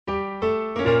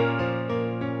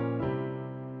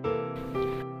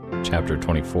Chapter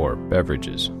 24,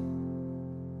 Beverages.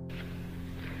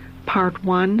 Part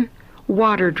 1,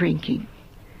 Water Drinking.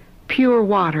 Pure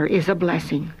water is a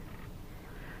blessing.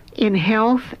 In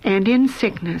health and in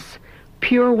sickness,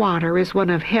 pure water is one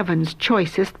of heaven's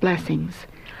choicest blessings.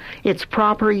 Its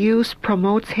proper use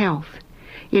promotes health.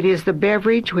 It is the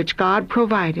beverage which God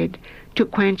provided to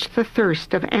quench the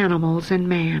thirst of animals and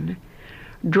man.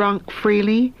 Drunk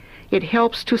freely, it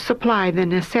helps to supply the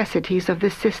necessities of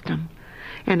the system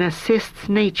and assists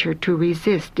nature to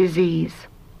resist disease.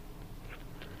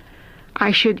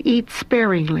 I should eat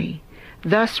sparingly,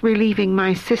 thus relieving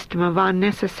my system of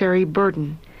unnecessary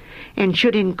burden, and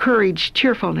should encourage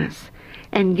cheerfulness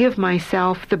and give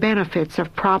myself the benefits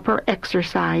of proper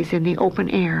exercise in the open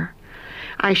air.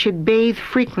 I should bathe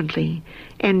frequently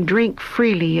and drink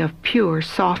freely of pure,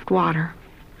 soft water.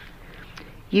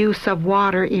 Use of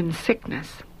water in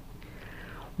sickness.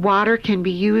 Water can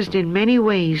be used in many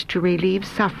ways to relieve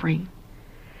suffering.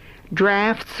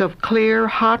 Draughts of clear,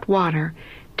 hot water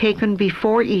taken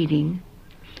before eating,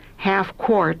 half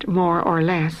quart more or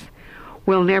less,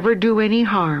 will never do any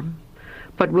harm,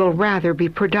 but will rather be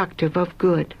productive of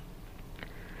good.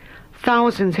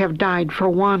 Thousands have died for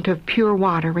want of pure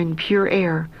water and pure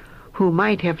air, who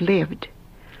might have lived.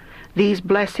 These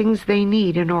blessings they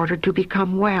need in order to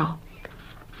become well.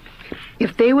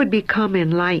 If they would become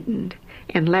enlightened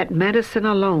and let medicine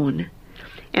alone,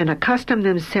 and accustom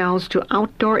themselves to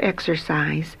outdoor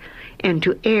exercise and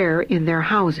to air in their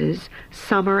houses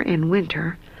summer and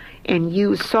winter, and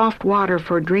use soft water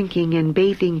for drinking and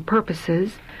bathing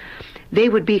purposes, they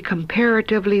would be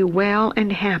comparatively well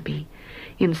and happy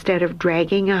instead of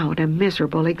dragging out a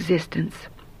miserable existence.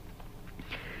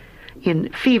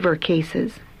 In fever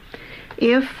cases,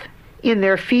 if in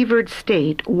their fevered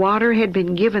state water had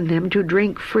been given them to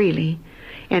drink freely,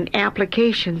 and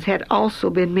applications had also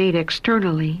been made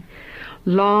externally,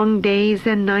 long days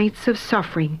and nights of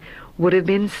suffering would have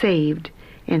been saved,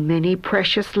 and many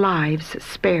precious lives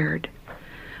spared.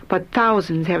 But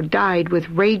thousands have died with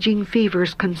raging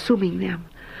fevers consuming them,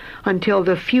 until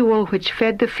the fuel which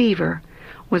fed the fever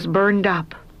was burned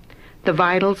up, the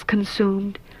vitals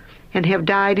consumed, and have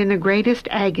died in the greatest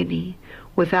agony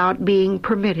without being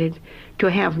permitted to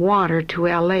have water to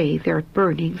allay their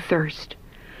burning thirst.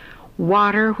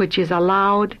 Water which is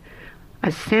allowed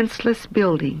a senseless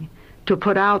building to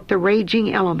put out the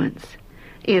raging elements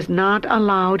is not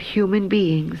allowed human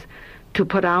beings to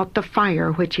put out the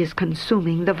fire which is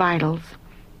consuming the vitals.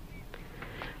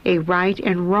 A right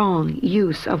and wrong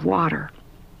use of water.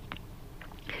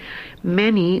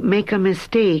 Many make a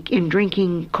mistake in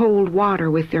drinking cold water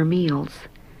with their meals.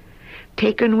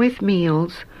 Taken with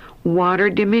meals, water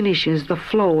diminishes the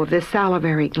flow of the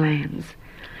salivary glands,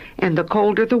 and the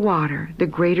colder the water, the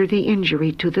greater the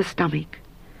injury to the stomach.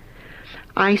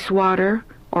 Ice water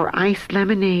or ice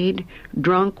lemonade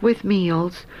drunk with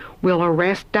meals will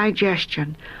arrest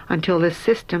digestion until the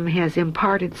system has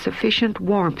imparted sufficient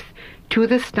warmth to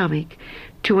the stomach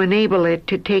to enable it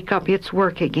to take up its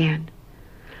work again.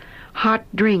 Hot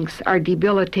drinks are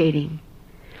debilitating,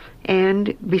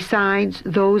 and besides,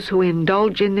 those who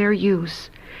indulge in their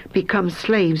use become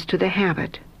slaves to the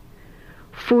habit.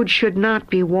 Food should not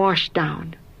be washed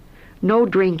down. No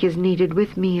drink is needed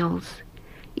with meals.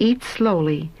 Eat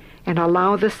slowly and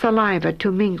allow the saliva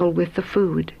to mingle with the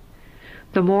food.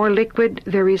 The more liquid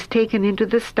there is taken into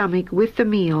the stomach with the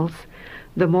meals,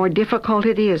 the more difficult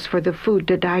it is for the food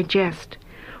to digest,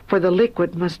 for the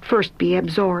liquid must first be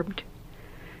absorbed.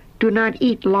 Do not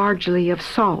eat largely of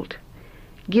salt.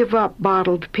 Give up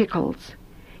bottled pickles.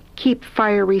 Keep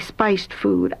fiery spiced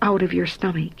food out of your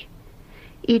stomach.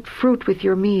 Eat fruit with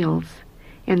your meals,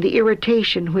 and the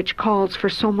irritation which calls for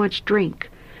so much drink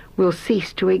will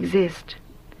cease to exist.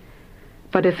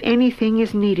 But if anything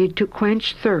is needed to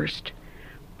quench thirst,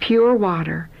 pure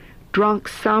water, drunk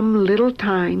some little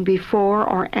time before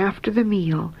or after the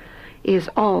meal, is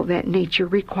all that nature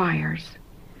requires.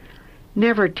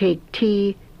 Never take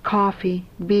tea, coffee,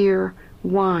 beer,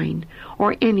 wine,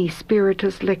 or any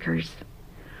spirituous liquors.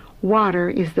 Water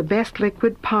is the best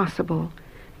liquid possible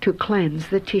to cleanse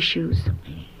the tissues.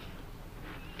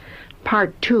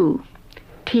 Part 2,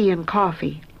 Tea and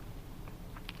Coffee.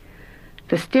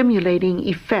 The stimulating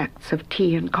effects of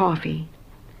tea and coffee.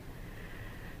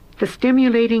 The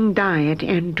stimulating diet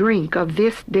and drink of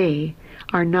this day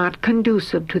are not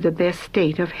conducive to the best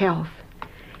state of health.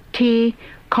 Tea,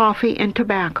 coffee, and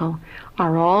tobacco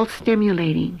are all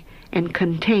stimulating and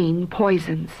contain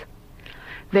poisons.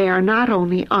 They are not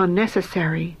only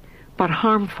unnecessary, but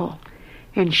harmful,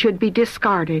 and should be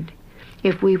discarded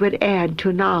if we would add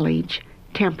to knowledge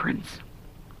temperance.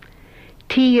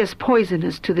 Tea is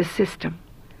poisonous to the system.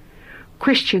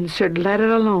 Christians should let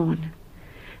it alone.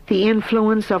 The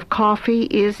influence of coffee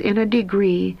is in a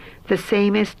degree the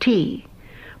same as tea,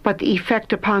 but the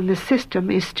effect upon the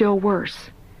system is still worse.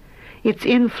 Its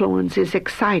influence is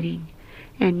exciting,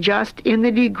 and just in the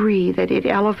degree that it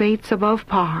elevates above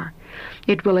par,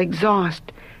 it will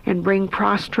exhaust and bring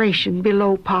prostration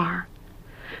below par.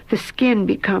 The skin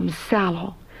becomes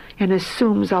sallow and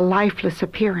assumes a lifeless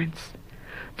appearance.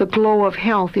 The glow of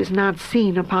health is not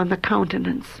seen upon the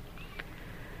countenance.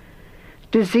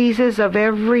 Diseases of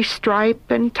every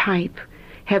stripe and type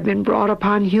have been brought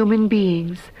upon human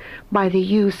beings by the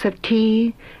use of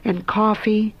tea and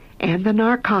coffee and the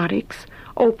narcotics,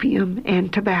 opium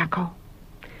and tobacco.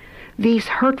 These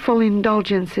hurtful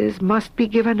indulgences must be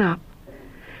given up.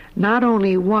 Not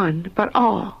only one, but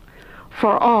all,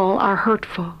 for all are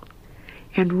hurtful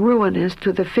and ruinous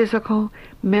to the physical,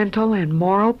 mental, and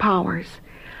moral powers,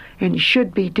 and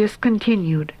should be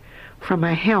discontinued from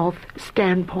a health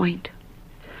standpoint.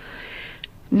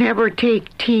 Never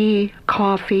take tea,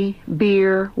 coffee,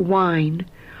 beer, wine,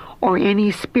 or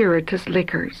any spirituous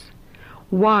liquors.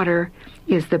 Water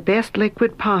is the best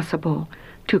liquid possible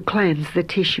to cleanse the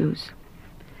tissues.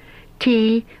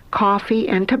 Tea, coffee,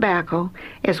 and tobacco,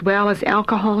 as well as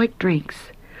alcoholic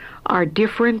drinks, are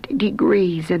different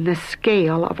degrees in the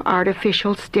scale of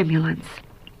artificial stimulants.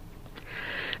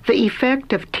 The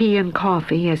effect of tea and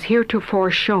coffee, as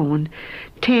heretofore shown,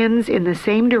 tends in the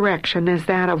same direction as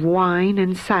that of wine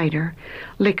and cider,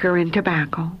 liquor and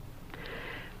tobacco.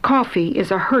 Coffee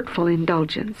is a hurtful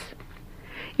indulgence.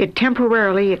 It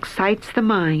temporarily excites the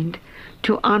mind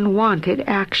to unwanted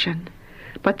action,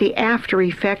 but the after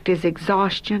effect is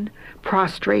exhaustion,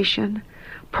 prostration,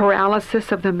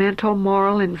 paralysis of the mental,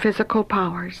 moral, and physical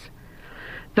powers.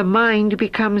 The mind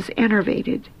becomes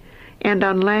enervated, and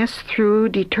unless through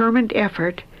determined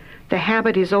effort the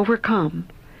habit is overcome,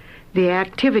 the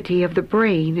activity of the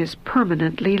brain is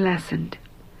permanently lessened.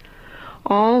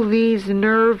 All these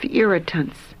nerve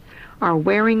irritants are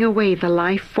wearing away the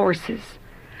life forces,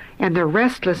 and the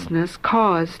restlessness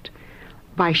caused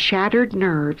by shattered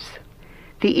nerves,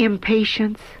 the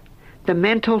impatience, the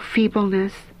mental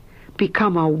feebleness,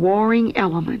 become a warring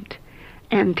element,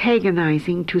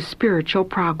 antagonizing to spiritual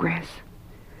progress.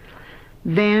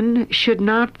 Then should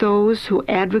not those who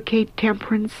advocate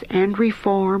temperance and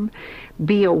reform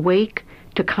be awake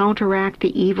to counteract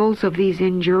the evils of these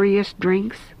injurious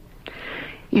drinks?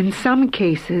 In some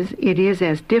cases, it is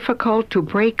as difficult to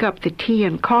break up the tea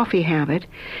and coffee habit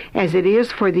as it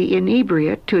is for the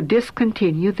inebriate to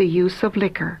discontinue the use of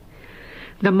liquor.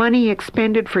 The money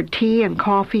expended for tea and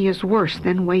coffee is worse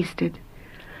than wasted.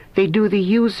 They do the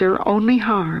user only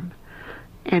harm,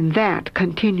 and that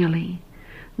continually.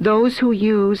 Those who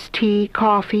use tea,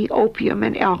 coffee, opium,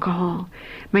 and alcohol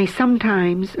may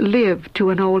sometimes live to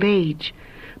an old age,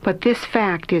 but this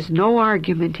fact is no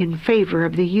argument in favor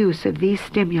of the use of these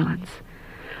stimulants.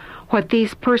 What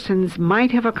these persons might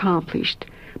have accomplished,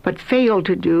 but failed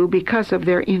to do because of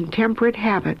their intemperate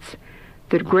habits,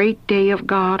 the great day of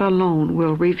God alone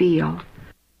will reveal.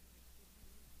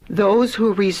 Those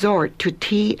who resort to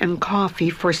tea and coffee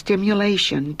for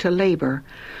stimulation to labor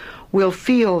will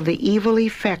feel the evil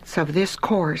effects of this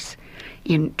course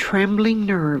in trembling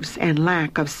nerves and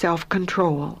lack of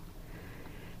self-control.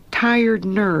 Tired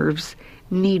nerves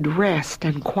need rest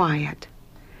and quiet.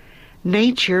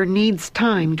 Nature needs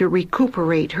time to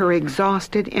recuperate her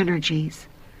exhausted energies.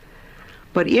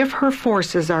 But if her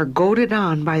forces are goaded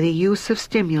on by the use of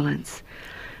stimulants,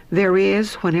 there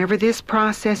is, whenever this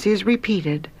process is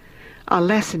repeated, a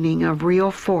lessening of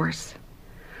real force.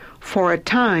 For a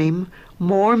time,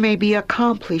 more may be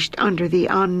accomplished under the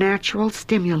unnatural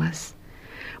stimulus,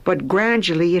 but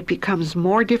gradually it becomes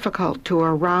more difficult to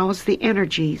arouse the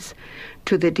energies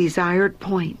to the desired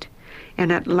point,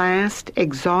 and at last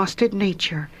exhausted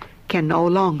nature can no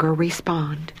longer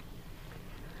respond.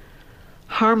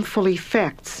 Harmful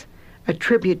effects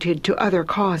attributed to other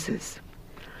causes.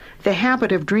 The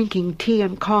habit of drinking tea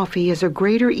and coffee is a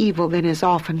greater evil than is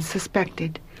often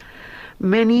suspected.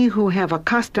 Many who have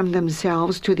accustomed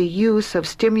themselves to the use of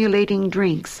stimulating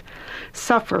drinks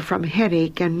suffer from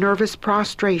headache and nervous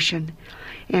prostration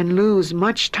and lose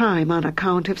much time on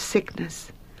account of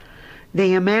sickness.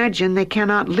 They imagine they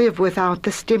cannot live without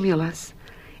the stimulus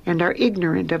and are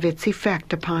ignorant of its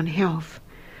effect upon health.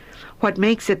 What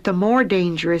makes it the more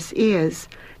dangerous is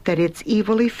that its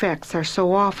evil effects are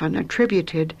so often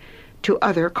attributed to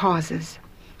other causes.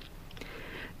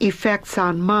 Effects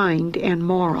on mind and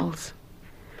morals.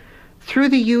 Through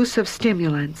the use of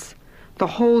stimulants, the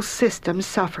whole system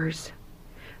suffers.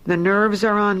 The nerves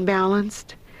are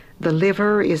unbalanced, the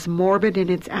liver is morbid in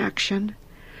its action,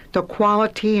 The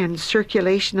quality and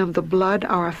circulation of the blood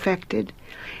are affected,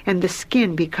 and the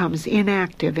skin becomes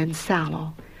inactive and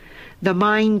sallow. The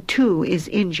mind, too, is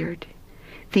injured.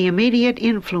 The immediate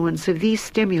influence of these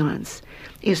stimulants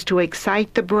is to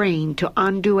excite the brain to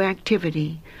undue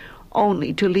activity,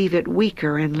 only to leave it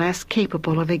weaker and less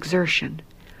capable of exertion.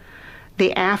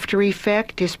 The after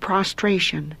effect is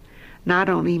prostration, not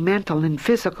only mental and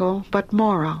physical, but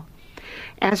moral.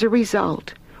 As a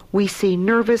result, we see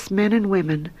nervous men and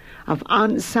women of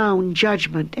unsound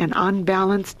judgment and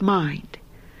unbalanced mind.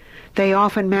 They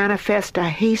often manifest a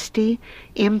hasty,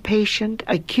 impatient,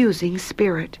 accusing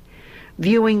spirit,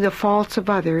 viewing the faults of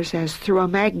others as through a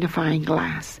magnifying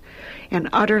glass, and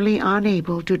utterly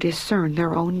unable to discern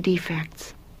their own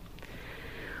defects.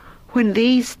 When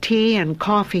these tea and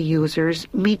coffee users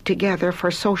meet together for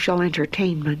social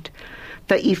entertainment,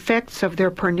 the effects of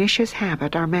their pernicious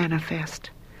habit are manifest.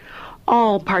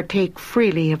 All partake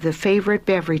freely of the favorite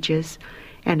beverages,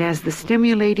 and as the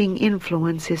stimulating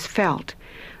influence is felt,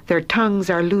 their tongues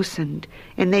are loosened,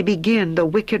 and they begin the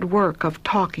wicked work of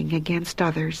talking against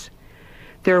others.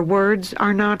 Their words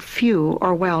are not few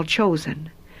or well chosen.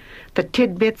 The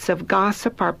tidbits of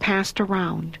gossip are passed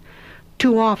around,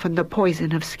 too often the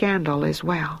poison of scandal as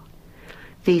well.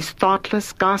 These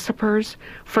thoughtless gossipers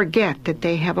forget that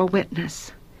they have a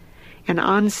witness. An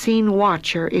unseen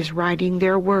watcher is writing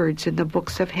their words in the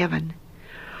books of heaven.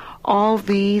 All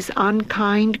these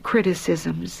unkind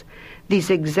criticisms, these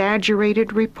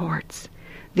exaggerated reports,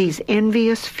 these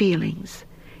envious feelings,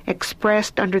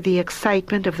 expressed under the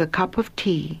excitement of the cup of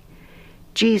tea,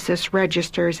 Jesus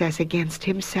registers as against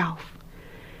himself.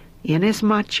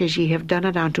 Inasmuch as ye have done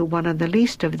it unto one of the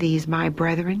least of these, my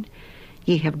brethren,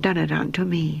 ye have done it unto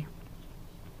me.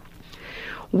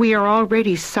 We are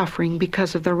already suffering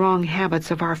because of the wrong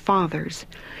habits of our fathers,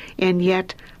 and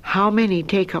yet how many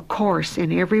take a course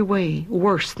in every way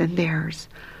worse than theirs?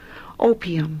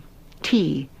 Opium,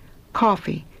 tea,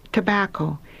 coffee,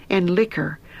 tobacco, and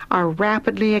liquor are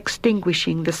rapidly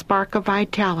extinguishing the spark of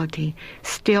vitality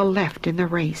still left in the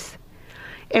race.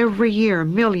 Every year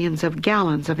millions of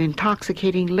gallons of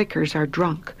intoxicating liquors are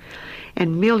drunk,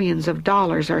 and millions of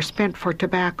dollars are spent for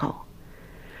tobacco.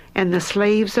 And the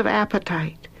slaves of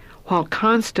appetite, while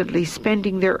constantly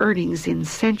spending their earnings in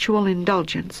sensual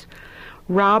indulgence,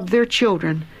 rob their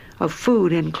children of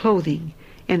food and clothing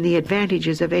and the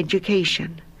advantages of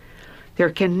education. There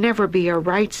can never be a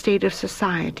right state of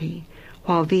society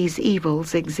while these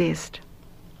evils exist.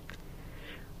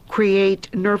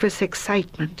 Create nervous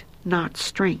excitement, not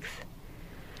strength.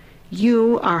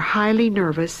 You are highly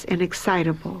nervous and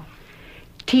excitable.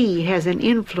 Tea has an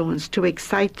influence to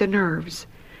excite the nerves,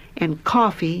 and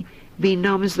coffee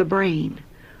benumbs the brain.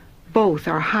 Both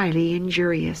are highly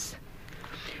injurious.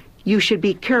 You should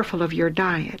be careful of your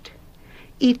diet.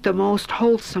 Eat the most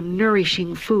wholesome,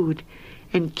 nourishing food,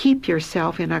 and keep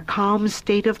yourself in a calm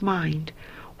state of mind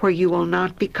where you will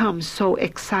not become so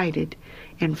excited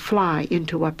and fly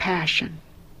into a passion.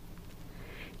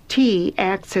 Tea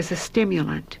acts as a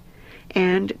stimulant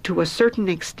and, to a certain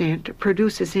extent,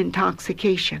 produces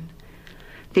intoxication.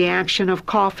 The action of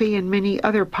coffee and many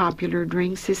other popular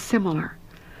drinks is similar.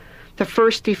 The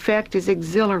first effect is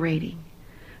exhilarating.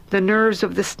 The nerves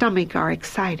of the stomach are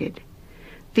excited.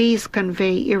 These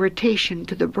convey irritation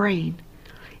to the brain,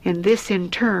 and this in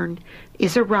turn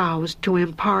is aroused to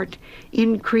impart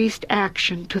increased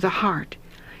action to the heart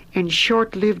and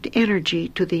short-lived energy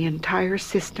to the entire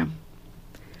system.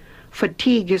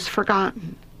 Fatigue is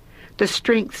forgotten. The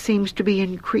strength seems to be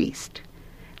increased.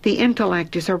 The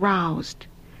intellect is aroused.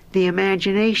 The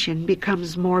imagination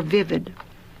becomes more vivid.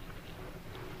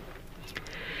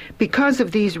 Because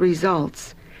of these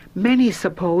results, many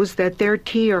suppose that their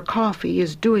tea or coffee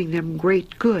is doing them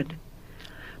great good.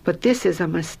 But this is a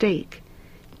mistake.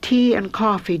 Tea and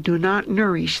coffee do not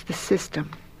nourish the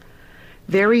system.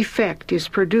 Their effect is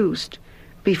produced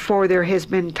before there has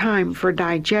been time for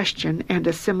digestion and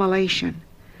assimilation,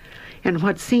 and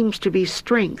what seems to be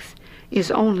strength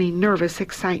is only nervous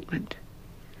excitement.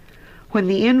 When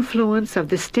the influence of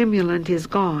the stimulant is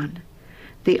gone,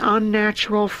 the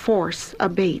unnatural force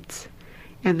abates,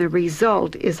 and the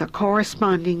result is a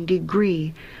corresponding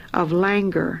degree of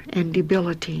languor and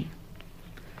debility.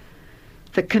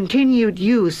 The continued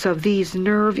use of these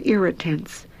nerve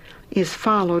irritants is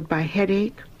followed by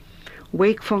headache,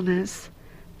 wakefulness,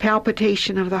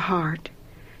 palpitation of the heart,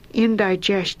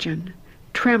 indigestion,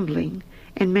 trembling,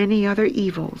 and many other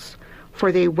evils,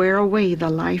 for they wear away the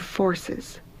life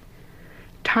forces.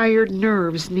 Tired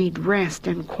nerves need rest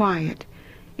and quiet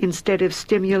instead of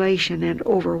stimulation and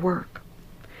overwork.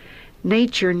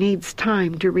 Nature needs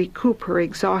time to recoup her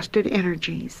exhausted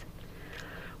energies.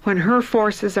 When her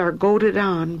forces are goaded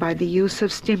on by the use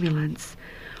of stimulants,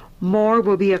 more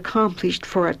will be accomplished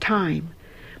for a time,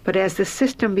 but as the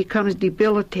system becomes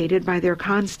debilitated by their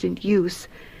constant use,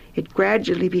 it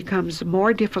gradually becomes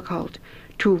more difficult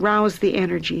to rouse the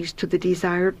energies to the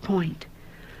desired point.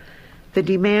 The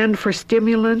demand for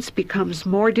stimulants becomes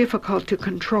more difficult to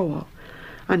control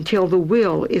until the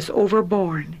will is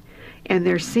overborne and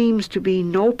there seems to be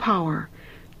no power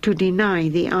to deny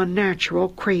the unnatural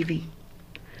craving.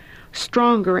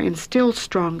 Stronger and still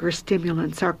stronger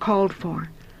stimulants are called for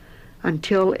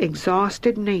until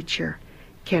exhausted nature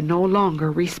can no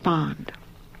longer respond.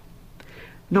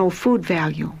 No food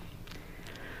value.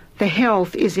 The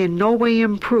health is in no way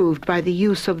improved by the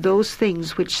use of those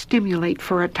things which stimulate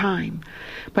for a time,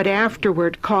 but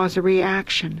afterward cause a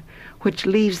reaction which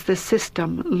leaves the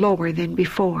system lower than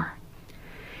before.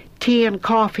 Tea and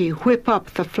coffee whip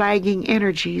up the flagging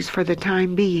energies for the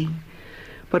time being,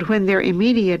 but when their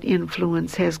immediate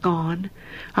influence has gone,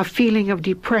 a feeling of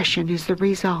depression is the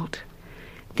result.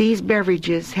 These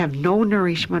beverages have no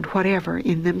nourishment whatever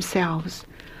in themselves.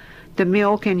 The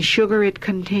milk and sugar it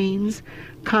contains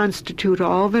constitute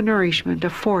all the nourishment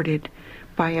afforded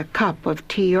by a cup of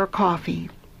tea or coffee.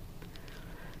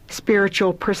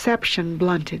 Spiritual perception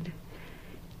blunted.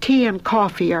 Tea and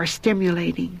coffee are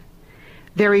stimulating.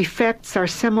 Their effects are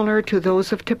similar to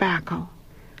those of tobacco,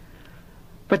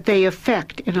 but they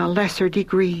affect in a lesser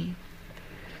degree.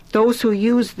 Those who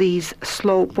use these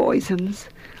slow poisons,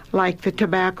 like the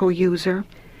tobacco user,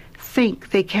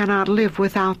 think they cannot live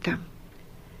without them,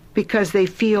 because they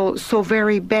feel so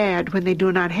very bad when they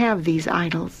do not have these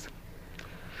idols.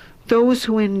 Those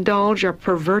who indulge a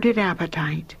perverted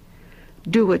appetite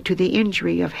do it to the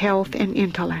injury of health and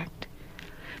intellect.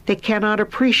 They cannot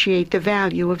appreciate the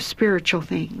value of spiritual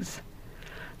things.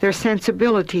 Their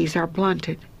sensibilities are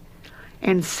blunted,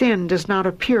 and sin does not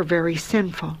appear very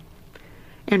sinful,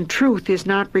 and truth is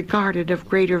not regarded of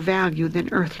greater value than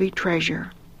earthly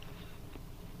treasure.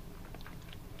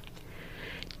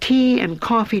 Tea and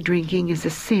coffee drinking is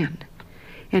a sin,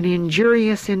 an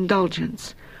injurious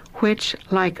indulgence, which,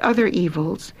 like other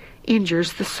evils,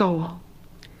 injures the soul.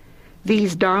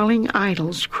 These darling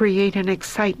idols create an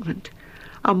excitement,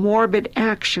 a morbid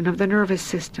action of the nervous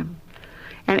system,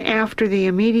 and after the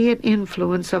immediate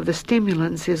influence of the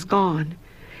stimulants is gone,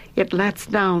 it lets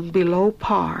down below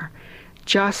par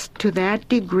just to that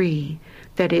degree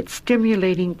that its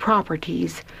stimulating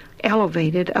properties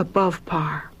elevated above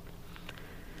par.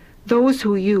 Those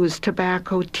who use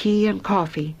tobacco, tea, and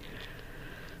coffee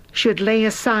should lay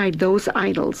aside those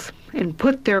idols and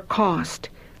put their cost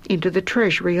into the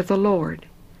treasury of the Lord.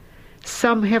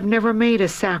 Some have never made a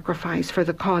sacrifice for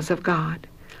the cause of God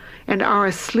and are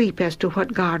asleep as to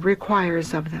what God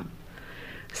requires of them.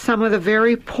 Some of the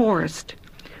very poorest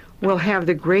will have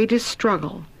the greatest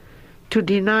struggle to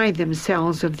deny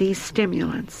themselves of these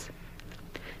stimulants.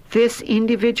 This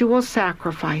individual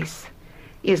sacrifice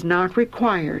is not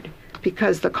required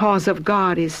because the cause of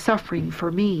God is suffering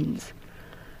for means,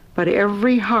 but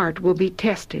every heart will be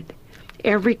tested,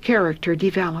 every character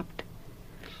developed.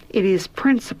 It is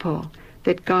principle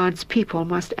that God's people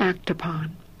must act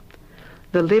upon.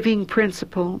 The living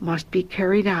principle must be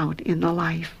carried out in the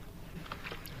life.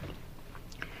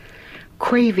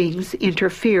 Cravings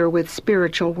interfere with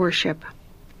spiritual worship.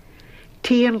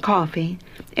 Tea and coffee,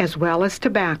 as well as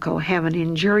tobacco, have an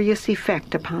injurious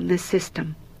effect upon this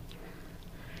system.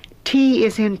 Tea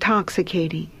is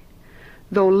intoxicating.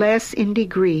 Though less in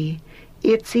degree,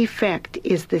 its effect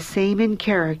is the same in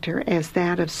character as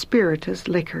that of spirituous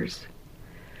liquors.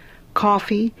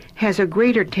 Coffee has a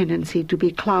greater tendency to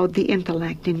becloud the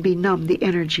intellect and benumb the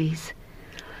energies.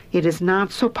 It is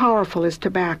not so powerful as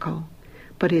tobacco,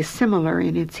 but is similar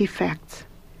in its effects.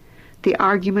 The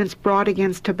arguments brought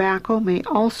against tobacco may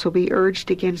also be urged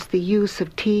against the use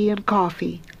of tea and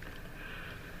coffee.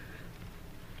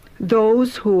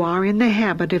 Those who are in the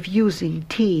habit of using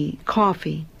tea,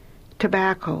 coffee,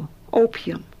 tobacco,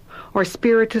 opium, or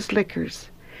spirituous liquors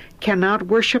cannot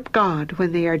worship God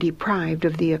when they are deprived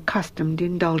of the accustomed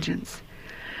indulgence.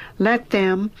 Let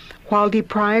them, while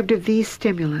deprived of these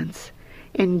stimulants,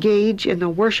 engage in the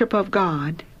worship of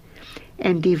God,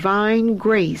 and divine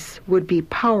grace would be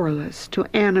powerless to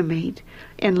animate,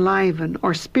 enliven,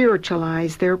 or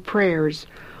spiritualize their prayers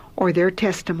or their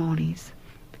testimonies.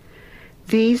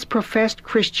 These professed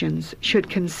Christians should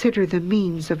consider the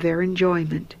means of their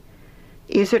enjoyment.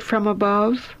 Is it from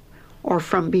above or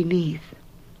from beneath?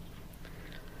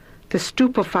 The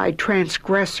stupefied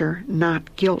transgressor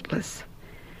not guiltless.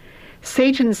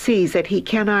 Satan sees that he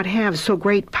cannot have so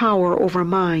great power over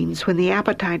minds when the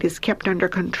appetite is kept under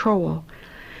control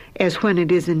as when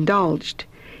it is indulged,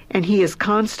 and he is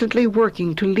constantly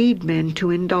working to lead men to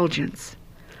indulgence.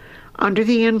 Under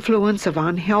the influence of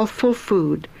unhealthful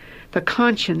food, the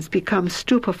conscience becomes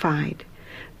stupefied,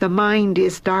 the mind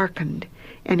is darkened,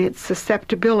 and its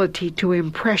susceptibility to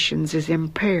impressions is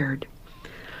impaired.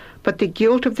 But the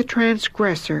guilt of the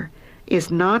transgressor is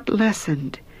not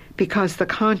lessened because the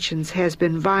conscience has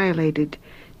been violated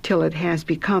till it has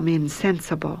become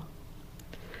insensible.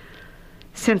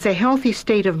 Since a healthy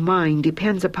state of mind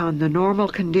depends upon the normal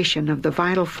condition of the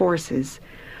vital forces,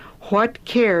 what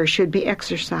care should be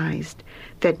exercised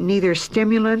that neither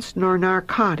stimulants nor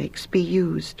narcotics be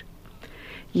used?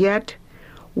 Yet,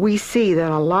 we see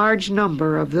that a large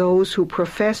number of those who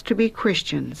profess to be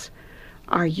Christians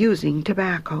are using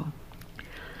tobacco.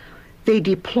 They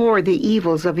deplore the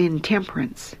evils of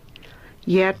intemperance.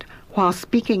 Yet, while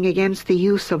speaking against the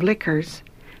use of liquors,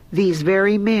 these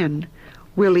very men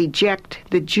will eject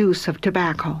the juice of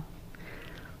tobacco.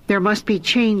 There must be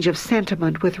change of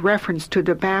sentiment with reference to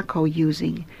tobacco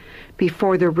using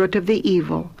before the root of the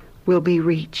evil will be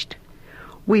reached.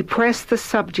 We press the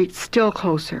subject still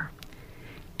closer.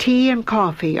 Tea and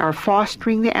coffee are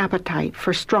fostering the appetite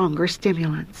for stronger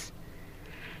stimulants.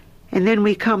 And then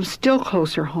we come still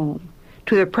closer home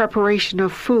to the preparation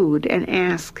of food and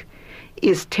ask,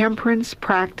 is temperance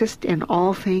practiced in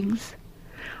all things?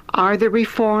 Are the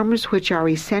reforms which are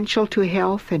essential to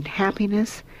health and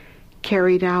happiness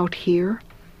carried out here?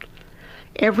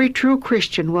 Every true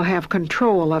Christian will have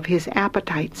control of his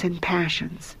appetites and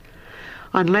passions.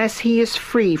 Unless he is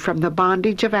free from the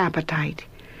bondage of appetite,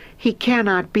 he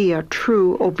cannot be a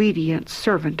true obedient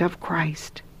servant of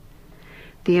Christ.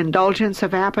 The indulgence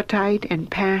of appetite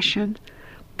and passion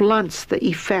blunts the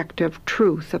effect of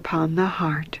truth upon the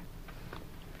heart.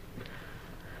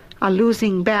 A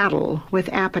losing battle with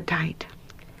appetite.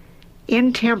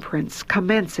 Intemperance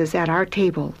commences at our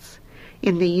tables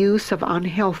in the use of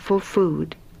unhealthful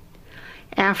food.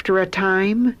 After a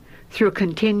time, through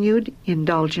continued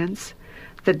indulgence,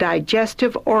 the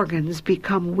digestive organs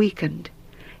become weakened,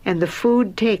 and the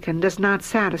food taken does not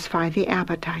satisfy the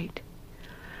appetite.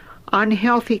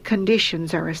 Unhealthy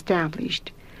conditions are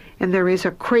established, and there is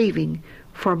a craving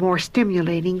for more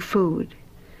stimulating food.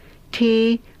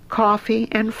 Tea, coffee,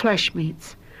 and flesh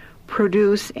meats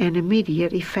produce an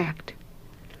immediate effect.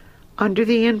 Under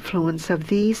the influence of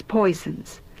these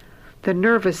poisons, the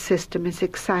nervous system is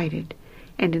excited,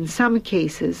 and in some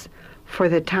cases, for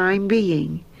the time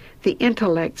being, the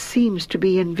intellect seems to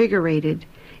be invigorated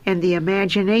and the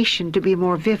imagination to be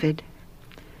more vivid.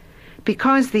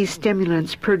 Because these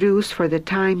stimulants produce for the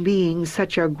time being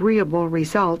such agreeable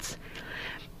results,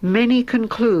 many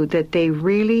conclude that they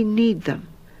really need them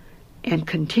and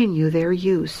continue their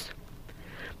use.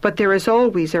 But there is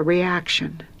always a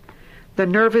reaction. The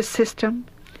nervous system,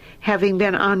 having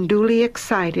been unduly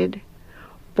excited,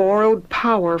 borrowed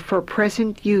power for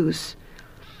present use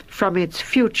from its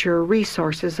future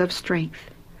resources of strength.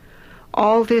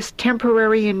 All this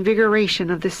temporary invigoration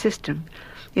of the system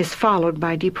is followed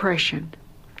by depression.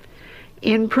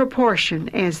 In proportion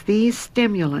as these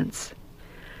stimulants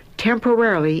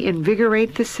temporarily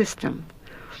invigorate the system,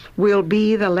 will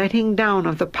be the letting down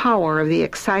of the power of the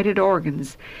excited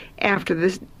organs after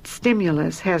the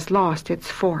stimulus has lost its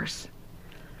force.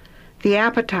 The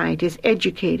appetite is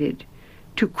educated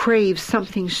to crave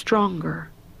something stronger,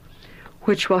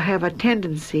 which will have a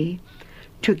tendency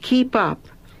to keep up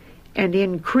and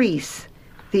increase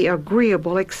the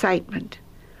agreeable excitement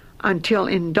until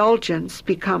indulgence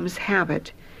becomes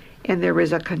habit and there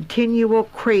is a continual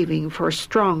craving for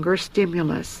stronger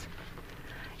stimulus,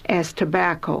 as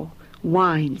tobacco,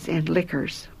 wines, and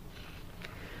liquors.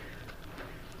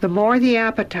 The more the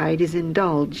appetite is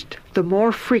indulged, the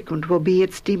more frequent will be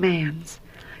its demands,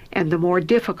 and the more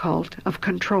difficult of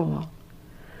control.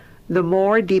 The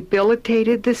more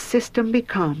debilitated the system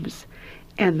becomes,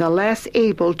 and the less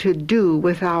able to do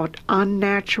without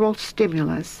unnatural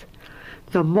stimulus,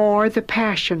 the more the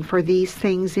passion for these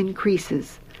things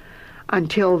increases,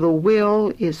 until the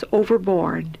will is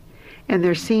overborne, and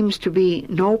there seems to be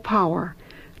no power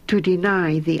to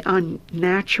deny the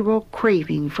unnatural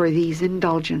craving for these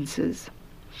indulgences.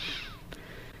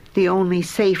 The only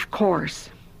safe course.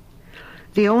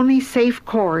 The only safe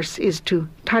course is to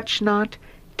touch not,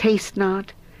 taste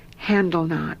not, handle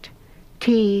not,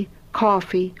 tea,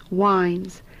 coffee,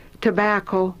 wines,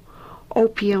 tobacco,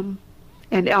 opium,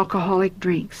 and alcoholic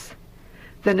drinks.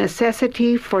 The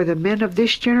necessity for the men of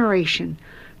this generation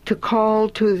to call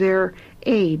to their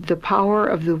aid the power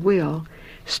of the will,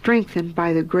 strengthened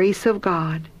by the grace of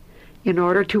God, in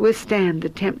order to withstand the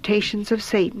temptations of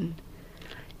Satan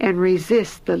and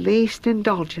resist the least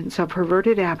indulgence of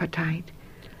perverted appetite,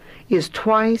 is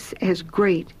twice as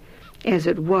great as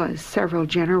it was several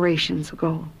generations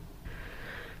ago.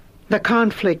 The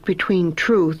conflict between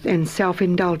truth and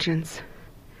self-indulgence.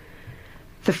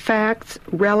 The facts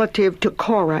relative to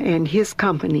Korah and his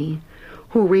company,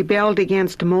 who rebelled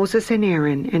against Moses and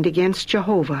Aaron and against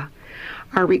Jehovah,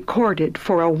 are recorded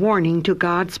for a warning to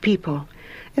God's people,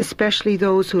 especially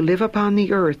those who live upon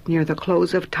the earth near the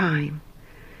close of time.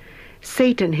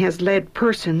 Satan has led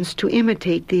persons to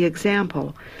imitate the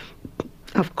example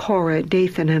of Korah,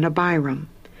 Dathan, and Abiram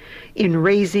in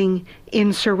raising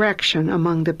insurrection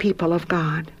among the people of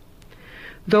God.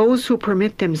 Those who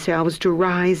permit themselves to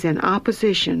rise in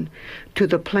opposition to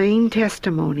the plain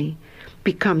testimony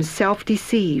become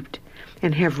self-deceived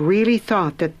and have really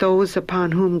thought that those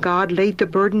upon whom God laid the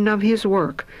burden of his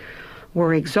work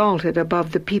were exalted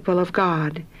above the people of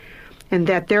God, and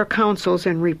that their counsels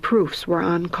and reproofs were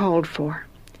uncalled for.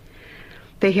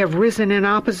 They have risen in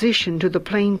opposition to the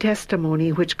plain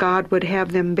testimony which God would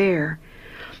have them bear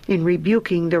in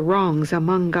rebuking the wrongs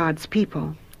among God's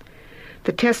people.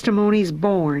 The testimonies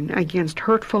borne against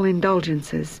hurtful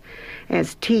indulgences,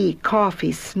 as tea,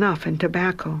 coffee, snuff, and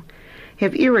tobacco,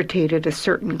 have irritated a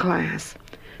certain class,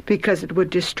 because it would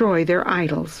destroy their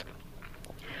idols.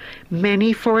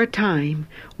 Many for a time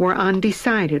were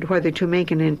undecided whether to make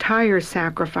an entire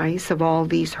sacrifice of all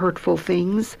these hurtful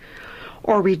things,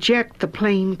 or reject the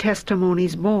plain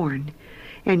testimonies borne,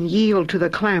 and yield to the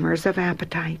clamors of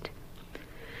appetite.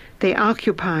 They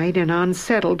occupied an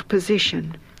unsettled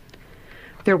position.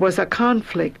 There was a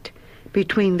conflict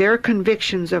between their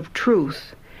convictions of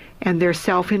truth and their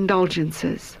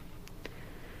self-indulgences.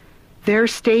 Their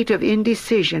state of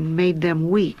indecision made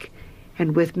them weak,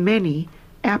 and with many,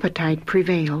 appetite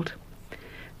prevailed.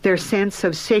 Their sense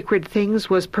of sacred things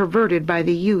was perverted by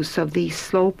the use of these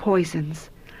slow poisons,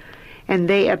 and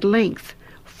they at length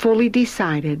fully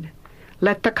decided,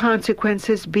 let the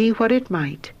consequences be what it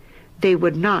might, they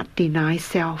would not deny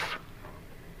self.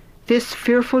 This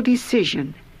fearful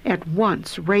decision at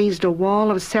once raised a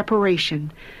wall of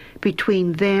separation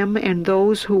between them and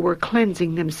those who were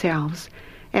cleansing themselves,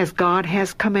 as God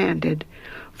has commanded,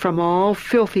 from all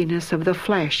filthiness of the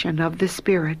flesh and of the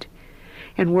spirit,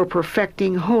 and were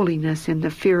perfecting holiness in the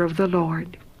fear of the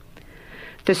Lord.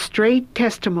 The straight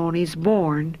testimonies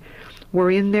borne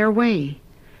were in their way,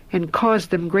 and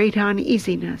caused them great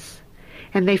uneasiness,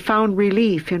 and they found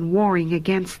relief in warring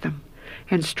against them,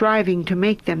 and striving to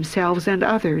make themselves and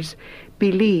others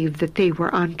believe that they were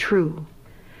untrue.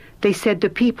 They said the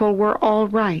people were all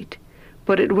right,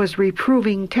 but it was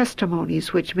reproving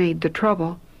testimonies which made the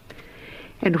trouble.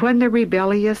 And when the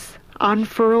rebellious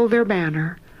unfurl their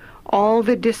banner, all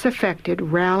the disaffected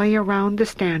rally around the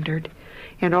standard,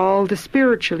 and all the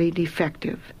spiritually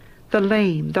defective, the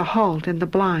lame, the halt, and the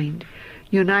blind,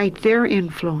 unite their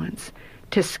influence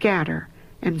to scatter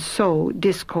and sow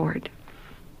discord.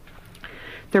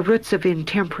 The roots of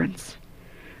intemperance.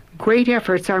 Great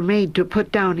efforts are made to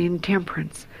put down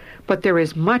intemperance, but there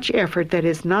is much effort that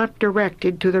is not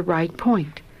directed to the right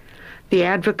point. The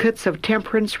advocates of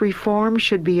temperance reform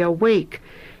should be awake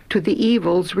to the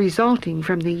evils resulting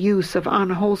from the use of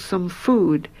unwholesome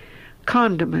food,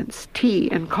 condiments,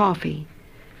 tea, and coffee.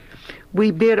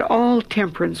 We bid all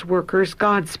temperance workers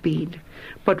Godspeed,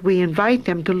 but we invite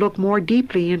them to look more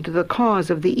deeply into the cause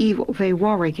of the evil they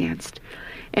war against,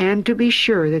 and to be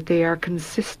sure that they are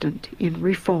consistent in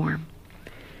reform.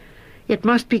 It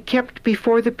must be kept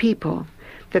before the people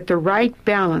that the right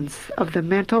balance of the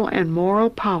mental and moral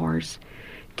powers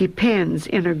depends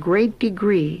in a great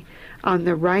degree on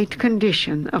the right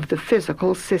condition of the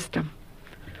physical system.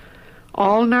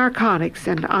 All narcotics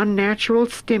and unnatural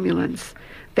stimulants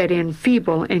that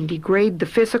enfeeble and degrade the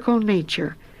physical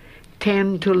nature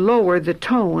tend to lower the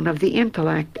tone of the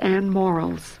intellect and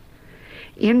morals.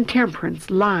 Intemperance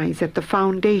lies at the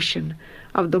foundation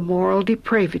of the moral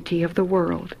depravity of the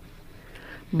world.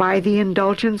 By the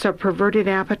indulgence of perverted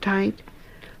appetite,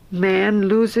 man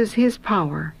loses his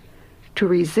power to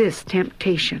resist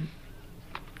temptation.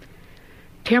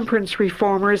 Temperance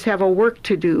reformers have a work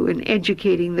to do in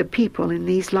educating the people in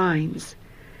these lines.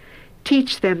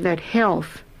 Teach them that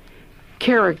health,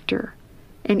 character,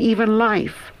 and even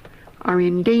life are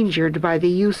endangered by the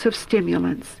use of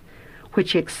stimulants,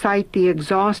 which excite the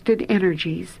exhausted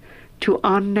energies to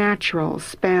unnatural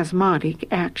spasmodic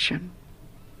action.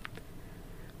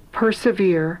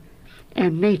 Persevere,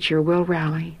 and nature will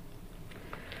rally.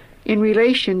 In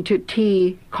relation to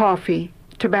tea, coffee,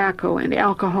 tobacco, and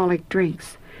alcoholic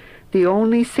drinks, the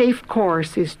only safe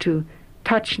course is to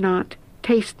touch not,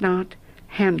 taste not,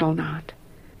 handle not.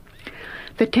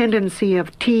 The tendency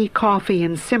of tea, coffee,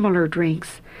 and similar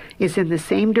drinks is in the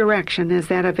same direction as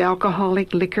that of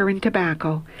alcoholic liquor and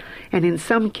tobacco, and in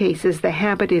some cases the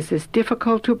habit is as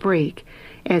difficult to break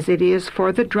as it is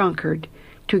for the drunkard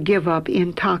to give up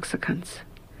intoxicants.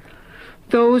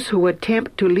 Those who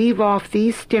attempt to leave off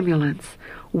these stimulants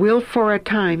will for a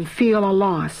time feel a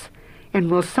loss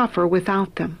and will suffer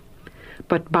without them,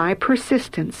 but by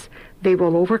persistence they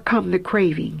will overcome the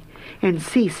craving and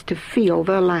cease to feel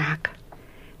the lack.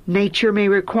 Nature may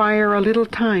require a little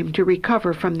time to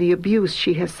recover from the abuse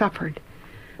she has suffered,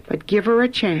 but give her a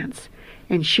chance,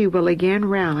 and she will again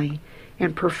rally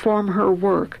and perform her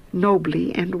work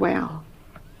nobly and well.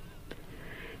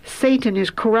 Satan is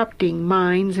corrupting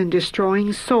minds and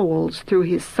destroying souls through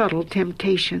his subtle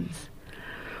temptations.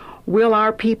 Will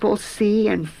our people see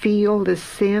and feel the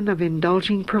sin of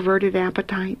indulging perverted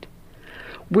appetite?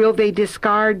 Will they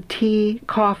discard tea,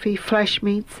 coffee, flesh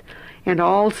meats, and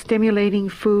all stimulating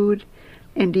food,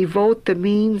 and devote the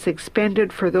means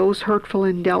expended for those hurtful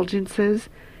indulgences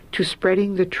to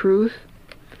spreading the truth?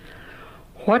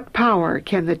 What power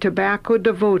can the tobacco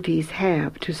devotees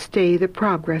have to stay the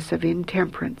progress of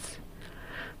intemperance?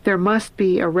 There must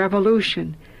be a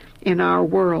revolution in our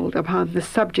world upon the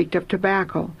subject of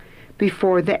tobacco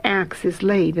before the axe is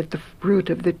laid at the root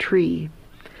of the tree.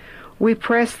 We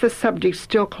press the subject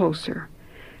still closer.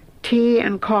 Tea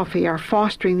and coffee are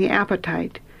fostering the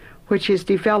appetite, which is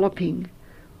developing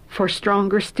for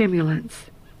stronger stimulants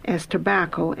as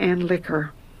tobacco and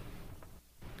liquor.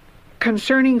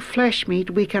 Concerning flesh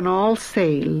meat, we can all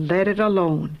say, let it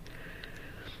alone.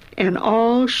 And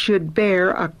all should bear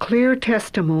a clear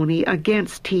testimony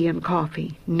against tea and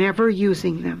coffee, never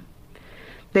using them.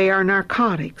 They are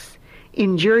narcotics,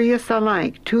 injurious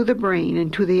alike to the brain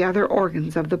and to the other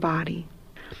organs of the body.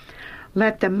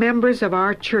 Let the members of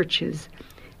our churches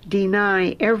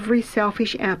deny every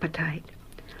selfish appetite.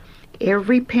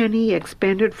 Every penny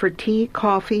expended for tea,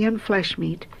 coffee, and flesh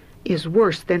meat is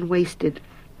worse than wasted,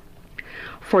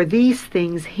 for these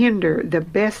things hinder the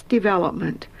best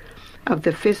development of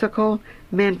the physical,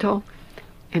 mental,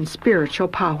 and spiritual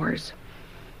powers.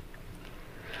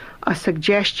 A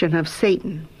suggestion of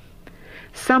Satan.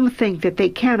 Some think that they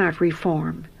cannot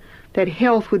reform, that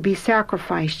health would be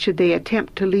sacrificed should they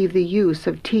attempt to leave the use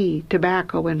of tea,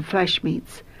 tobacco, and flesh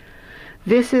meats.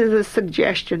 This is a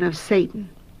suggestion of Satan.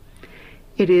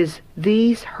 It is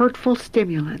these hurtful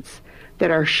stimulants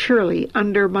that are surely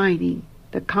undermining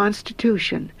the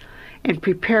constitution and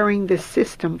preparing the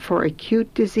system for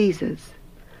acute diseases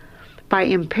by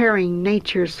impairing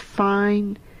nature's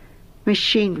fine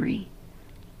machinery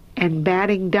and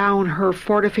batting down her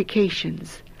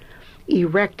fortifications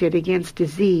erected against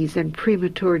disease and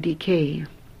premature decay.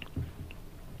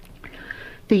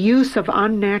 The use of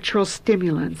unnatural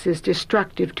stimulants is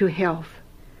destructive to health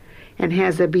and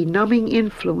has a benumbing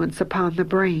influence upon the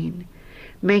brain,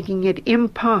 making it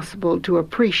impossible to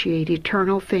appreciate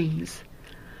eternal things.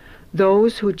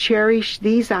 Those who cherish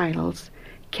these idols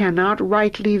cannot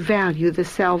rightly value the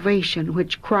salvation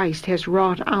which Christ has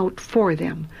wrought out for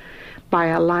them by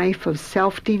a life of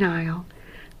self-denial,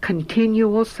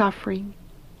 continual suffering,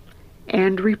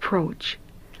 and reproach,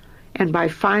 and by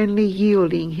finally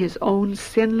yielding his own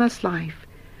sinless life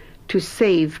to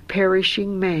save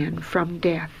perishing man from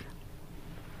death.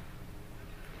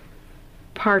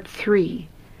 Part 3.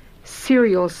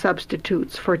 Cereal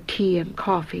substitutes for tea and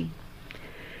coffee.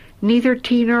 Neither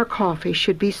tea nor coffee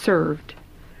should be served.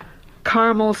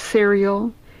 Caramel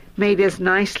cereal, made as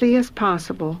nicely as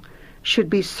possible,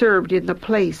 should be served in the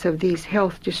place of these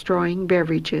health-destroying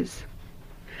beverages.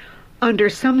 Under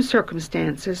some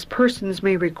circumstances, persons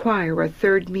may require a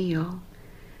third meal.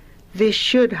 This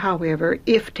should, however,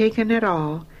 if taken at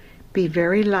all, be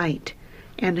very light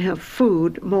and have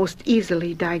food most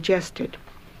easily digested.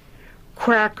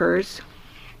 Crackers,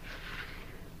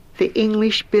 the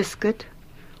English biscuit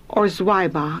or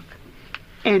Zwieback,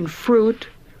 and fruit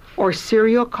or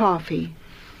cereal coffee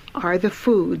are the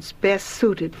foods best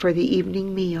suited for the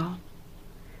evening meal.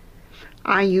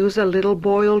 I use a little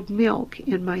boiled milk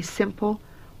in my simple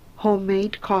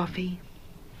homemade coffee.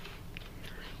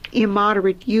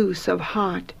 Immoderate use of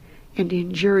hot and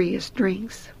injurious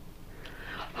drinks.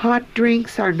 Hot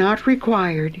drinks are not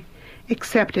required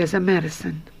except as a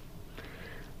medicine.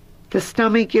 The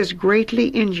stomach is greatly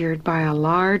injured by a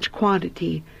large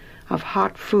quantity of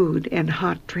hot food and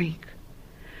hot drink.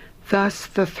 Thus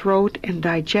the throat and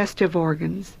digestive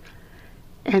organs,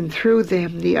 and through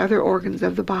them the other organs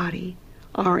of the body,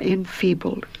 are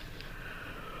enfeebled.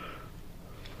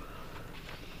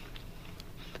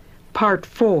 Part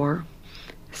 4.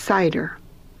 Cider.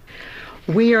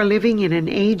 We are living in an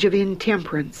age of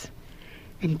intemperance,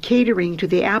 and catering to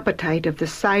the appetite of the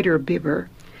cider bibber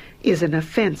is an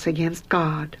offense against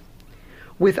God.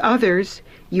 With others,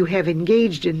 you have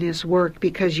engaged in this work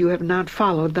because you have not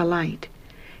followed the light.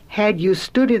 Had you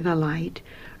stood in the light,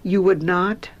 you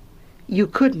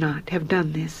could not have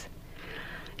done this.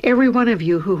 Every one of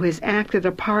you who has acted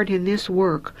a part in this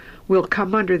work will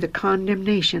come under the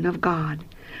condemnation of God,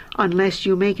 unless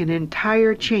you make an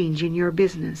entire change in your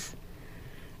business.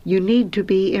 You need to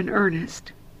be in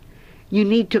earnest. You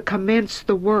need to commence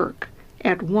the work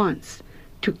at once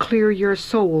to clear your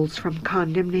souls from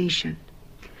condemnation.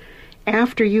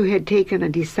 After you had taken a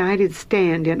decided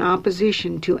stand in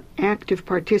opposition to active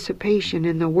participation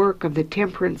in the work of the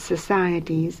temperance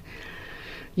societies,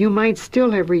 you might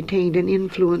still have retained an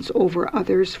influence over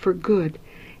others for good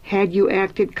had you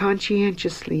acted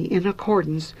conscientiously in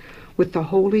accordance with the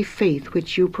holy faith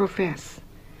which you profess.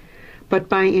 But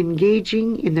by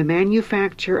engaging in the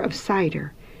manufacture of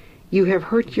cider, you have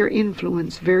hurt your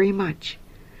influence very much,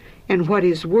 and what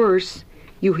is worse,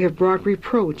 you have brought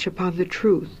reproach upon the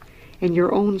truth, and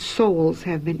your own souls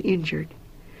have been injured.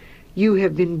 You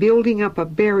have been building up a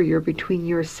barrier between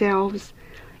yourselves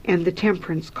and the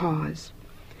temperance cause.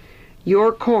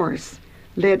 Your course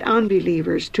led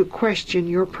unbelievers to question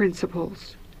your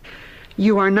principles.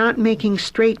 You are not making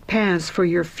straight paths for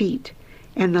your feet,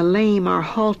 and the lame are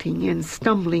halting and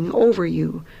stumbling over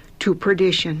you to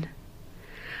perdition.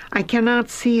 I cannot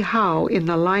see how, in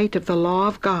the light of the law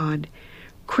of God,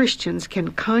 Christians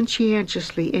can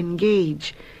conscientiously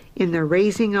engage in the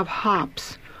raising of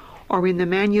hops or in the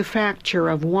manufacture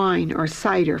of wine or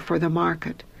cider for the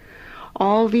market.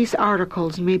 All these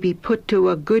articles may be put to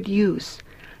a good use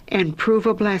and prove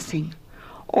a blessing,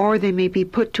 or they may be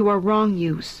put to a wrong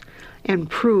use and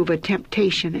prove a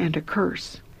temptation and a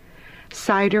curse.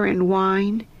 Cider and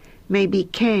wine may be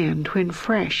canned when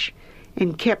fresh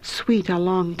and kept sweet a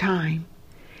long time,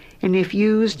 and if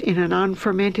used in an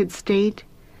unfermented state,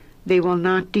 they will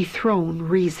not dethrone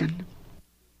reason.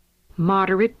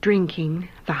 Moderate drinking,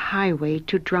 the highway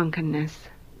to drunkenness.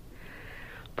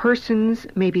 Persons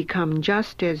may become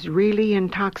just as really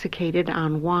intoxicated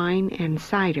on wine and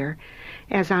cider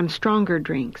as on stronger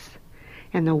drinks,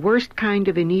 and the worst kind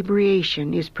of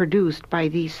inebriation is produced by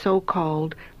these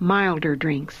so-called milder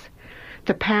drinks.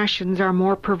 The passions are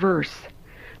more perverse.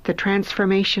 The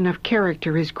transformation of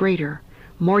character is greater,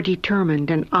 more determined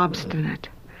and obstinate.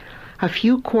 A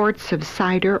few quarts of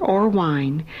cider or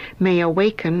wine may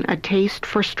awaken a taste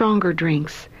for stronger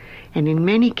drinks, and in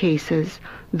many cases,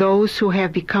 those who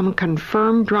have become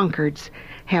confirmed drunkards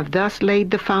have thus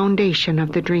laid the foundation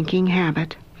of the drinking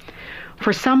habit.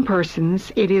 For some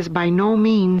persons, it is by no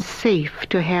means safe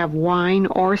to have wine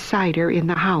or cider in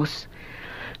the house.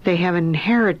 They have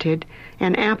inherited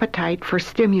an appetite for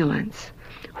stimulants,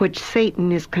 which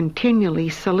Satan is continually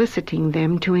soliciting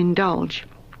them to indulge.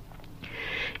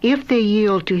 If they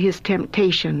yield to his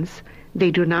temptations,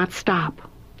 they do not stop.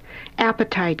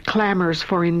 Appetite clamors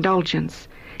for indulgence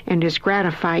and is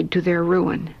gratified to their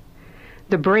ruin.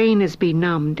 The brain is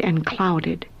benumbed and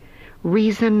clouded.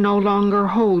 Reason no longer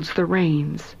holds the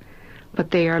reins,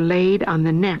 but they are laid on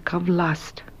the neck of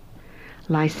lust.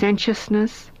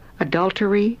 Licentiousness,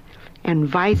 adultery, and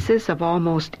vices of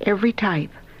almost every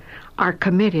type are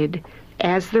committed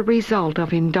as the result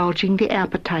of indulging the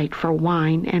appetite for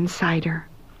wine and cider.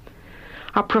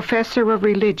 A professor of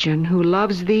religion who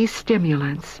loves these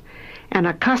stimulants and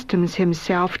accustoms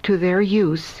himself to their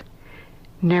use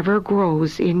never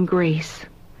grows in grace.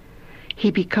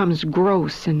 He becomes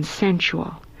gross and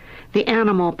sensual. The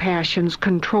animal passions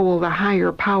control the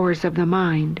higher powers of the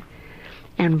mind,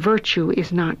 and virtue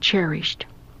is not cherished.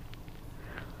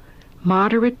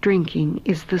 Moderate drinking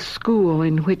is the school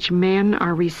in which men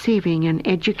are receiving an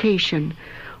education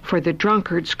for the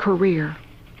drunkard's career.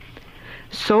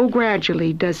 So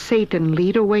gradually does Satan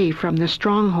lead away from the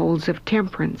strongholds of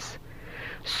temperance.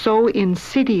 So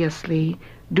insidiously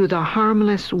do the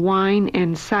harmless wine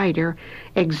and cider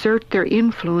exert their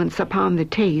influence upon the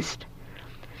taste,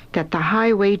 that the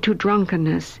highway to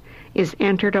drunkenness is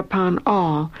entered upon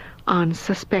all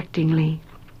unsuspectingly.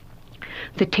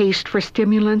 The taste for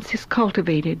stimulants is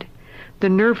cultivated. The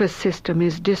nervous system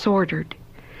is disordered.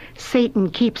 Satan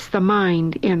keeps the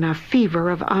mind in a fever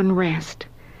of unrest,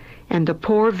 and the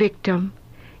poor victim,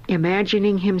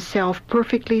 imagining himself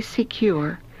perfectly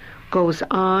secure, goes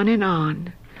on and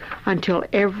on until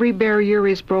every barrier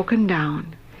is broken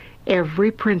down,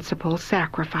 every principle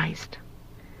sacrificed.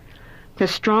 The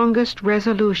strongest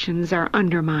resolutions are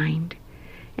undermined,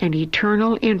 and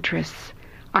eternal interests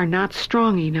are not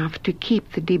strong enough to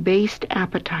keep the debased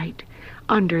appetite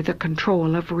under the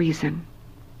control of reason.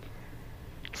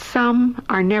 Some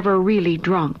are never really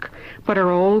drunk, but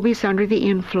are always under the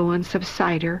influence of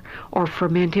cider or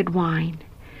fermented wine.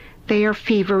 They are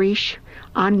feverish,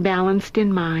 unbalanced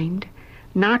in mind,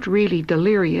 not really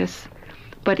delirious,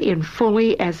 but in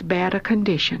fully as bad a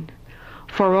condition,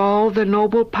 for all the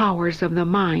noble powers of the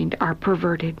mind are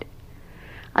perverted.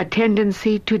 A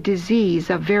tendency to disease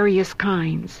of various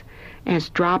kinds, as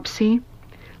dropsy,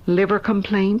 liver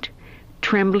complaint,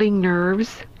 trembling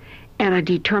nerves, and a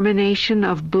determination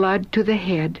of blood to the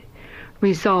head,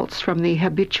 results from the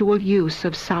habitual use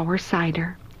of sour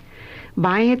cider.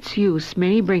 By its use,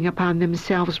 many bring upon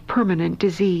themselves permanent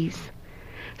disease.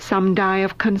 Some die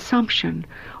of consumption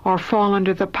or fall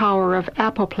under the power of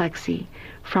apoplexy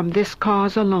from this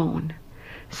cause alone.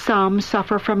 Some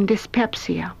suffer from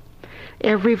dyspepsia.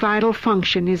 Every vital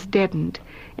function is deadened,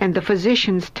 and the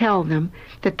physicians tell them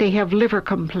that they have liver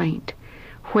complaint,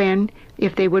 when,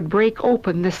 if they would break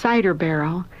open the cider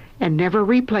barrel and never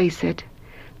replace it,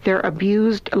 their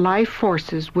abused life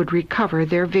forces would recover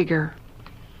their vigor.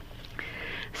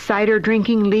 Cider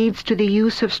drinking leads to the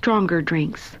use of stronger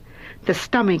drinks. The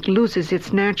stomach loses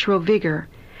its natural vigor,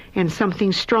 and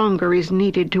something stronger is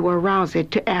needed to arouse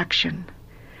it to action.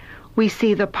 We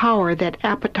see the power that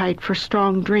appetite for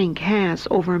strong drink has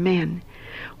over men.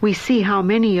 We see how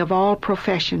many of all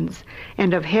professions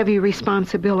and of heavy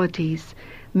responsibilities,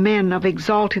 men of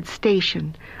exalted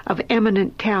station, of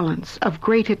eminent talents, of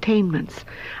great attainments,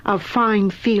 of fine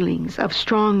feelings, of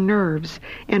strong nerves,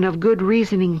 and of good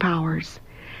reasoning powers,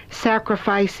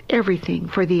 sacrifice everything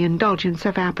for the indulgence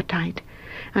of appetite,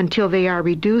 until they are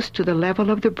reduced to the level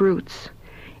of the brutes,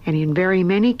 and in very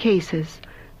many cases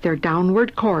their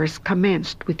downward course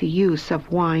commenced with the use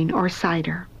of wine or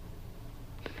cider.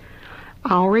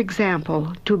 Our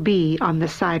example to be on the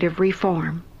side of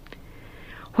reform.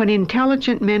 When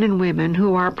intelligent men and women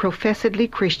who are professedly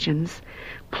Christians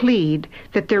plead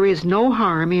that there is no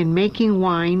harm in making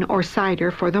wine or cider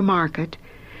for the market,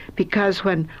 because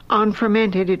when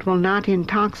unfermented it will not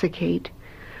intoxicate,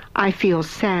 I feel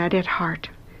sad at heart.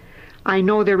 I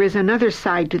know there is another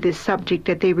side to this subject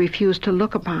that they refuse to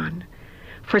look upon,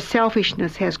 for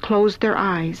selfishness has closed their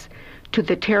eyes to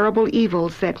the terrible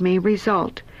evils that may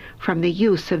result from the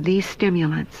use of these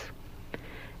stimulants.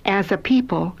 As a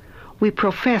people, we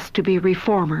profess to be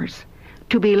reformers,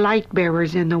 to be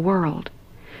light-bearers in the world,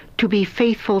 to be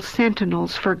faithful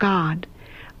sentinels for God,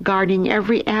 guarding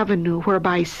every avenue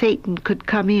whereby Satan could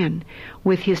come in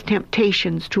with his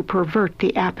temptations to pervert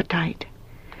the appetite.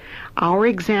 Our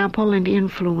example and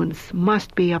influence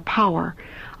must be a power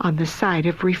on the side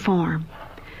of reform.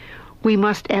 We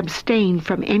must abstain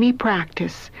from any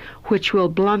practice which will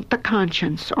blunt the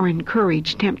conscience or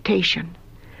encourage temptation.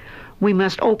 We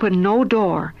must open no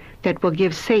door that will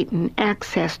give Satan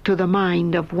access to the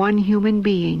mind of one human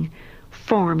being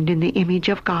formed in the image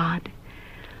of God.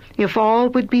 If all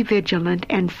would be vigilant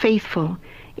and faithful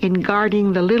in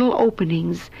guarding the little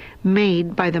openings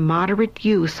made by the moderate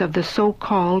use of the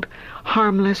so-called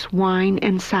harmless wine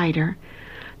and cider,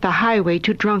 the highway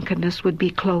to drunkenness would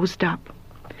be closed up.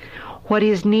 What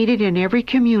is needed in every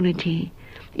community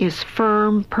is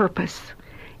firm purpose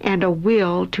and a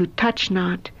will to touch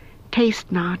not,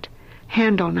 taste not,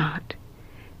 handle not.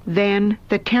 Then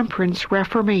the temperance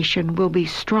reformation will be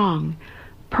strong,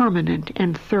 permanent,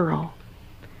 and thorough.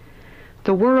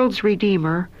 The world's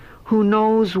Redeemer, who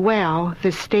knows well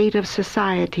the state of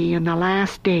society in the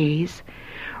last days,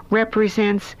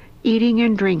 represents eating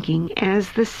and drinking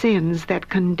as the sins that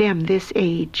condemn this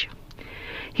age.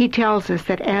 He tells us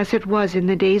that as it was in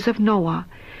the days of Noah,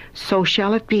 so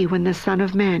shall it be when the Son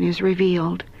of Man is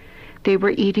revealed. They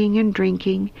were eating and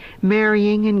drinking,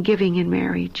 marrying and giving in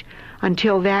marriage,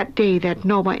 until that day that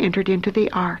Noah entered into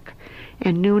the ark,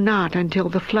 and knew not until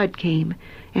the flood came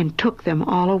and took them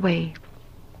all away.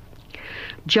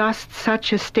 Just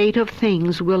such a state of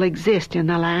things will exist in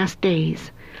the last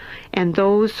days, and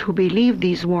those who believe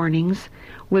these warnings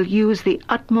will use the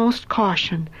utmost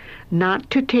caution not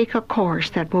to take a course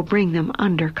that will bring them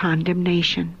under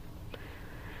condemnation.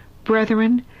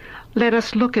 Brethren, let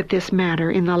us look at this matter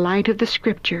in the light of the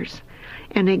Scriptures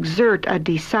and exert a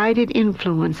decided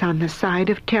influence on the side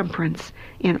of temperance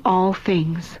in all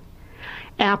things.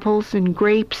 Apples and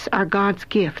grapes are God's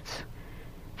gifts.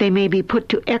 They may be put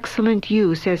to excellent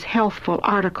use as healthful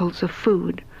articles of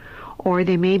food, or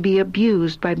they may be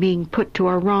abused by being put to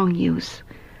a wrong use.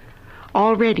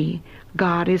 Already,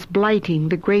 God is blighting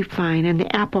the grapevine and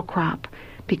the apple crop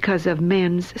because of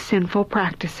men's sinful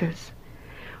practices.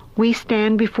 We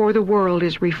stand before the world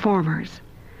as reformers.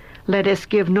 Let us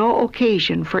give no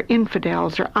occasion for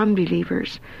infidels or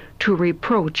unbelievers to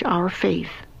reproach our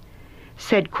faith.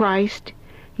 Said Christ,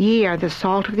 "Ye are the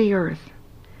salt of the earth."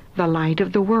 the light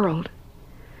of the world.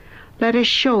 Let us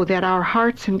show that our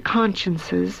hearts and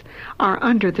consciences are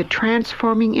under the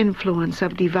transforming influence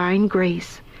of divine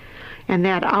grace, and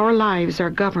that our lives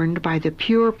are governed by the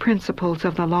pure principles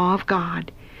of the law of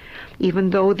God,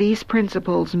 even though these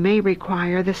principles may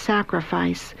require the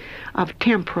sacrifice of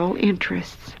temporal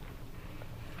interests.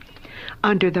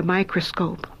 Under the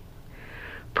microscope,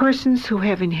 persons who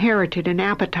have inherited an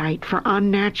appetite for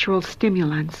unnatural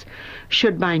stimulants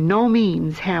should by no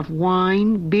means have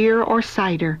wine, beer, or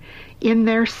cider in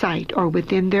their sight or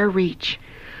within their reach,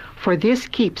 for this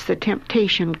keeps the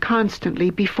temptation constantly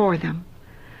before them.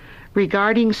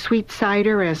 Regarding sweet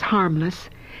cider as harmless,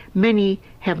 many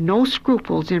have no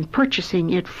scruples in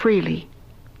purchasing it freely.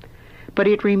 But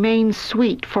it remains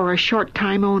sweet for a short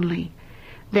time only.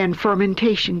 Then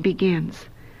fermentation begins.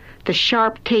 The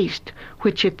sharp taste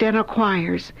which it then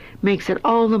acquires makes it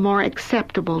all the more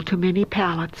acceptable to many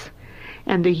palates,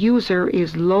 and the user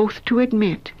is loath to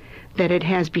admit that it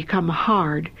has become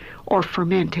hard or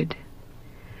fermented.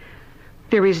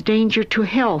 There is danger to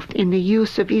health in the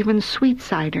use of even sweet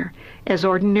cider as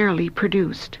ordinarily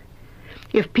produced.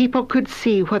 If people could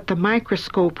see what the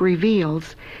microscope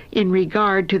reveals in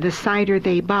regard to the cider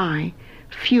they buy,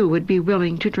 few would be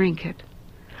willing to drink it.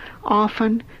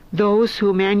 Often, those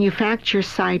who manufacture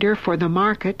cider for the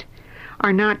market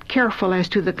are not careful as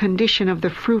to the condition of the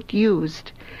fruit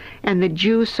used, and the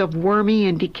juice of wormy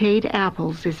and decayed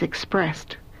apples is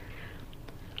expressed.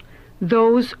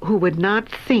 Those who would not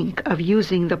think of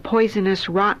using the poisonous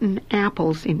rotten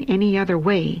apples in any other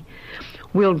way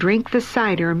will drink the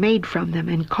cider made from them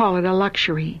and call it a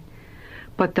luxury.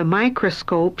 But the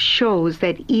microscope shows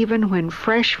that even when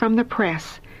fresh from the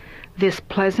press, this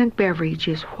pleasant beverage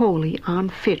is wholly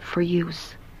unfit for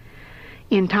use.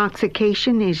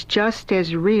 Intoxication is just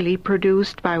as really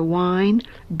produced by wine,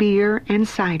 beer, and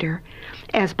cider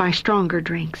as by stronger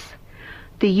drinks.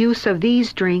 The use of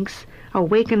these drinks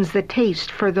awakens the taste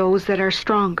for those that are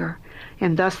stronger,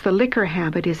 and thus the liquor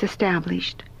habit is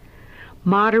established.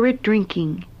 Moderate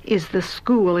drinking is the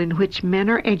school in which men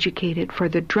are educated for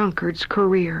the drunkard's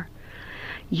career.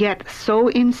 Yet so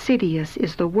insidious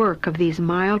is the work of these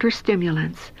milder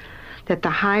stimulants that the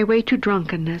highway to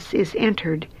drunkenness is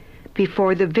entered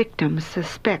before the victim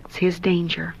suspects his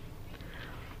danger.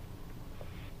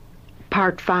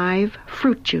 Part 5.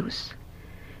 Fruit juice.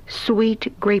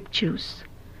 Sweet grape juice.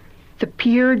 The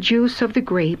pure juice of the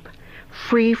grape,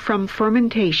 free from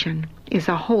fermentation, is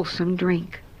a wholesome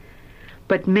drink.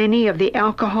 But many of the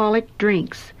alcoholic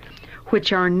drinks,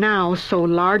 which are now so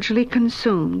largely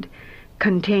consumed,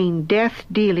 contain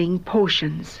death-dealing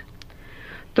potions.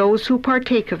 Those who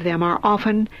partake of them are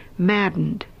often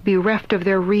maddened, bereft of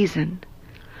their reason.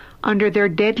 Under their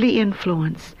deadly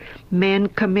influence, men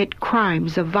commit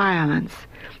crimes of violence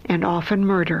and often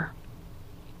murder.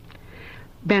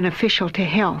 Beneficial to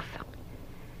health.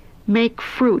 Make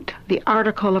fruit the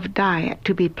article of diet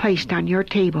to be placed on your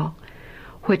table,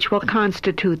 which will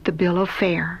constitute the bill of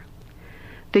fare.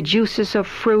 The juices of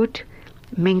fruit,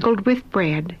 mingled with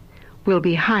bread, will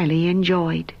be highly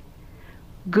enjoyed.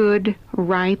 Good,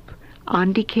 ripe,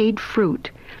 undecayed fruit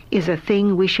is a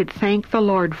thing we should thank the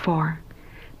Lord for,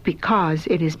 because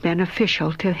it is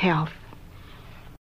beneficial to health.